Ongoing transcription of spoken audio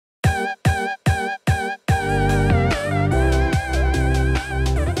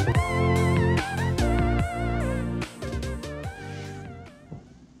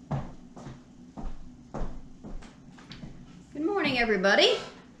everybody.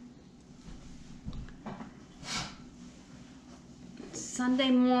 It's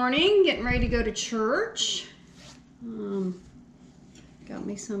Sunday morning, getting ready to go to church. Got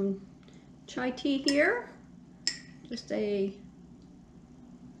me some chai tea here. Just a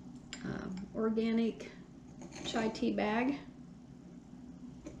organic chai tea bag.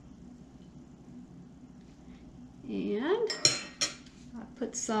 And I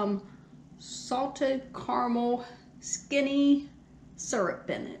put some salted caramel skinny syrup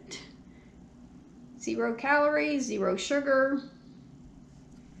in it. 0 calories, 0 sugar.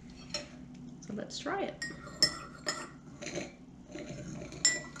 So let's try it.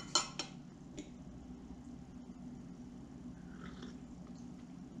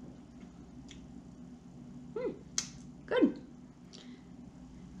 Good.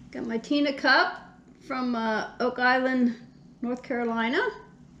 Got my Tina cup from Oak Island, North Carolina.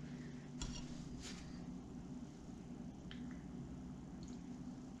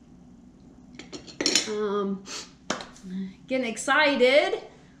 Getting excited.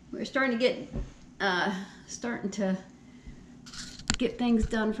 We're starting to get things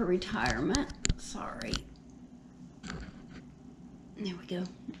done for retirement. Sorry. There we go.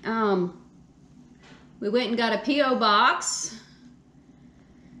 We went and got a P.O. box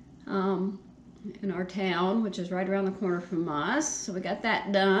in our town, which is right around the corner from us. So we got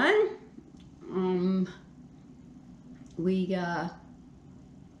that done. We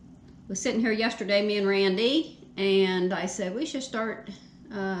was sitting here yesterday, me and Randy, and I said we should start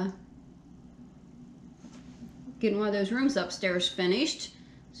getting one of those rooms upstairs finished.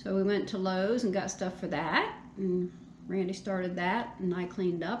 So we went to Lowe's and got stuff for that. And Randy started that, and I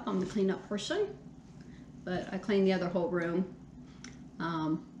cleaned up. I'm the cleanup person. But I cleaned the other whole room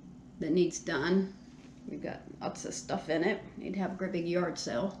that needs done. We've got lots of stuff in it. Need to have a great big yard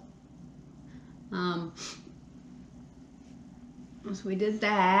sale. So we did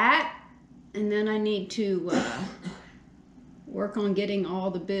that. And then I need to work on getting all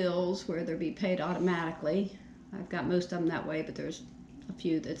the bills where they'll be paid automatically. I've got most of them that way, but there's a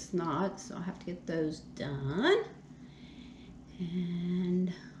few that's not. So I'll have to get those done.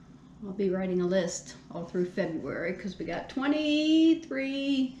 And I'll be writing a list all through February because we got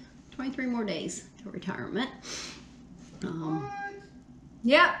 23 more days to retirement.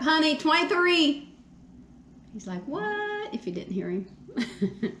 Yep, honey, 23. He's like, what? If you didn't hear him.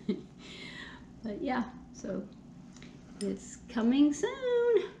 But yeah, so it's coming soon.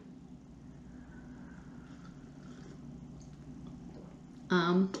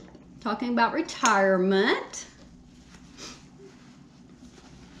 Talking about retirement.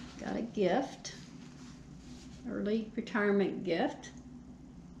 Got a gift, early retirement gift.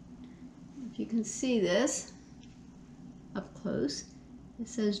 If you can see this up close, it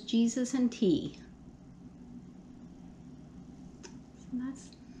says Jesus and tea. So that's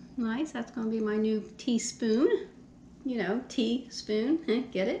nice. That's going to be my new teaspoon. You know, teaspoon.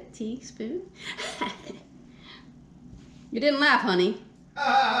 Get it? Teaspoon. You didn't laugh, honey.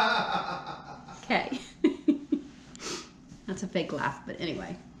 Okay. That's a fake laugh, but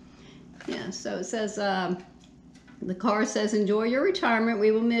anyway. Yeah, so it says, the card says, enjoy your retirement.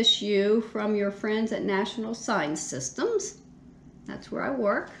 We will miss you, from your friends at National Sign Systems. That's where I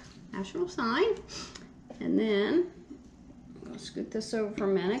work, National Sign. And then, I'm going to scoot this over for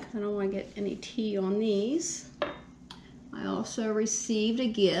a minute because I don't want to get any tea on these. I also received a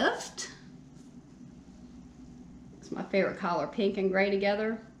gift. It's my favorite color, pink and gray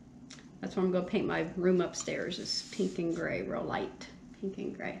together. That's what I'm going to paint my room upstairs, is pink and gray, real light pink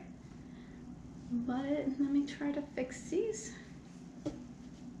and gray. But let me try to fix these. I'll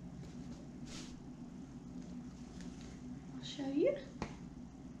show you.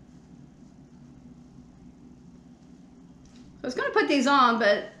 I was going to put these on,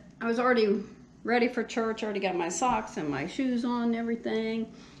 but I was already ready for church. I already got my socks and my shoes on and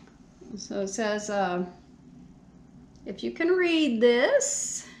everything. So it says, if you can read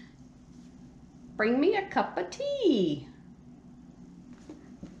this, bring me a cup of tea.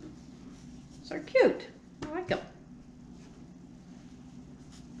 They're cute. I like them.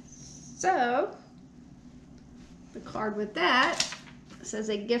 So, the card with that says,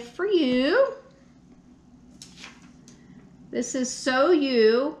 a gift for you. This is So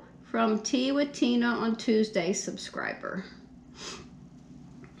You from Tea with Tina on Tuesday subscriber.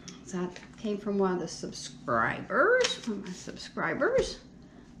 So that came from one of the subscribers,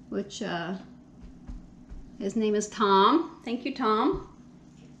 which his name is Tom. Thank you, Tom.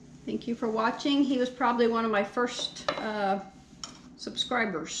 Thank you for watching. He was probably one of my first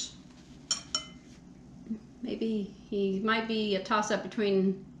subscribers. Maybe he might be a toss-up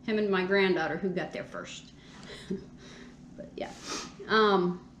between him and my granddaughter who got there first. But yeah.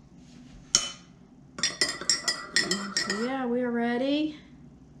 So yeah, we are ready.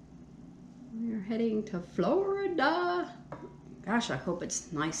 We are heading to Florida. Gosh, I hope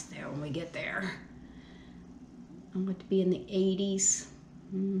it's nice there when we get there. I want to be in the 80s.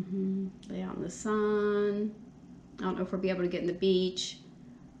 Lay out in the sun. I don't know if we'll be able to get in the beach.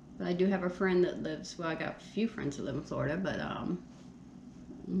 But I do have a friend that lives, well, I got a few friends that live in Florida, but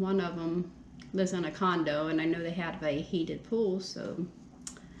one of them lives in a condo, and I know they have a heated pool, so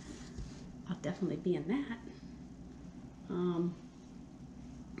I'll definitely be in that. No,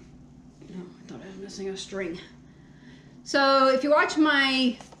 I thought I was missing a string. So if you watched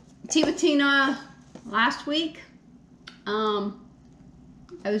my tea with Tina last week, I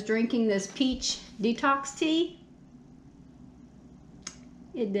was drinking this peach detox tea.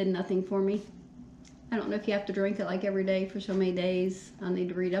 It did nothing for me. I don't know if you have to drink it like every day for so many days. I'll need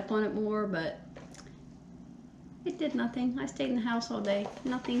to read up on it more, but it did nothing. I stayed in the house all day.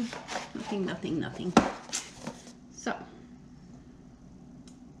 Nothing, nothing, nothing, nothing. So.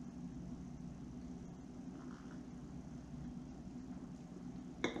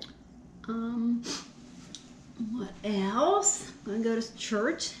 What else? I'm gonna go to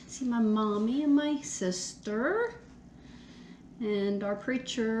church, see my mommy and my sister. And our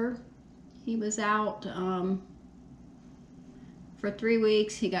preacher, he was out for 3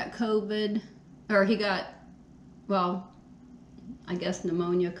 weeks. He got COVID, or he got, well, I guess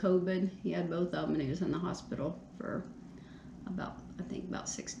pneumonia, COVID. He had both of them, and he was in the hospital for about, I think about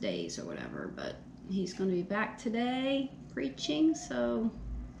 6 days or whatever. But he's going to be back today preaching, so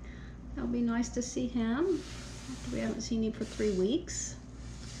that'll be nice to see him after we haven't seen him for 3 weeks.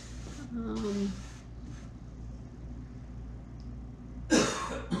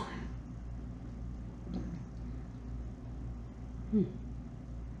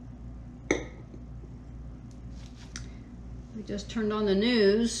 We just turned on the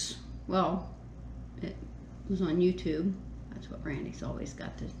news. Well, it was on YouTube. That's what Randy's always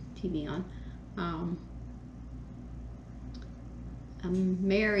got the TV on.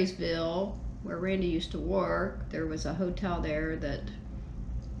 Marysville, where Randy used to work, there was a hotel there that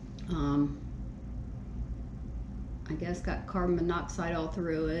I guess got carbon monoxide all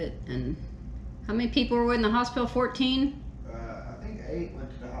through it. And how many people were in the hospital? 14? I think 8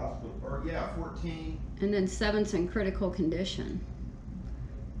 went to the hospital, or yeah, 14. And then 7's in critical condition.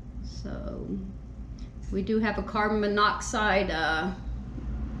 So we do have a carbon monoxide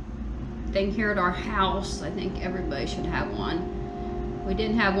thing here at our house. I think everybody should have one. We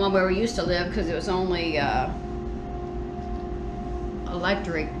didn't have one where we used to live because it was only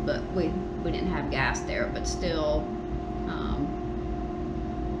electric, but we didn't have gas there. But still,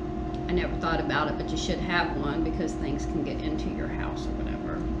 I never thought about it, but you should have one because things can get into your house or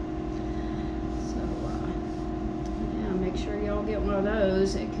whatever. So yeah, make sure y'all get one of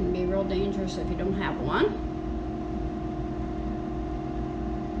those. It can be real dangerous if you don't have one.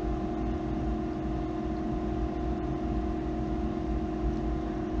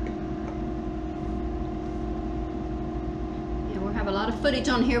 Have a lot of footage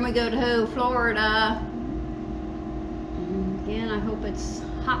on here when we go to Florida. And again, I hope it's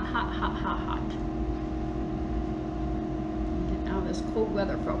hot, hot, hot, hot, hot. Get out of this cold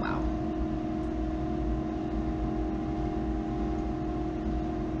weather for a while.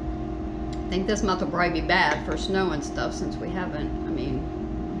 I think this month will probably be bad for snow and stuff since we haven't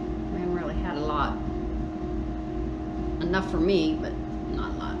really had a lot. Enough for me, but not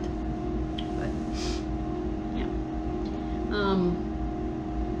a lot. But yeah.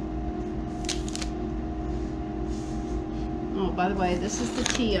 Oh, by the way, this is the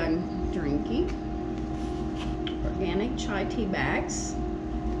tea I'm drinking. Organic chai tea bags.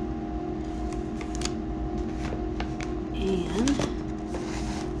 And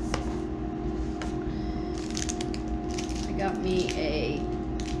I got me a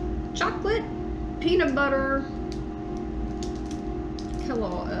chocolate peanut butter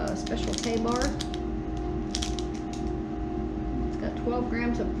Kellogg special K bar. 12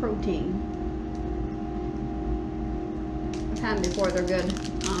 grams of protein. I've had them before, they're good.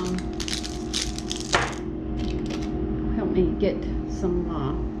 Help me get some,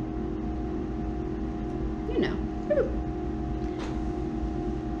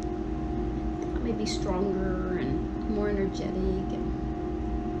 help me be stronger and more energetic.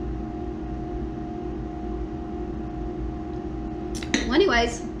 Well,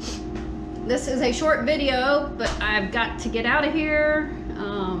 anyways, this is a short video, but I've got to get out of here.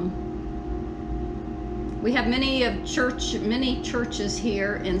 We have many churches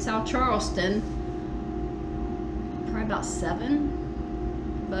here in South Charleston. Probably about 7,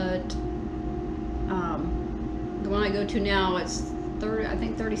 but the one I go to now, it's 30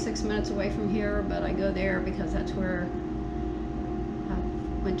 think 36 minutes away from here, but I go there because that's where I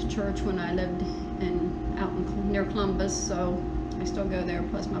went to church when I lived out near Columbus, so I still go there,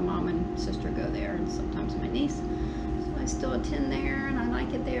 plus my mom and sister go there, and sometimes my niece. So I still attend there, and I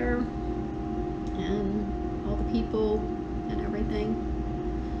like it there, and all the people and everything.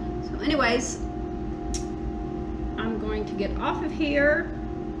 So anyways, I'm going to get off of here.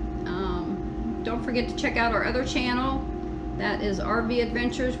 Don't forget to check out our other channel. That is RV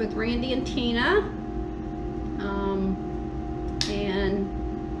Adventures with Randy and Tina.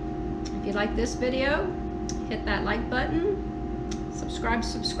 And if you like this video, hit that like button,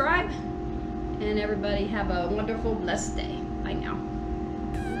 subscribe, and everybody have a wonderful, blessed day. Bye now.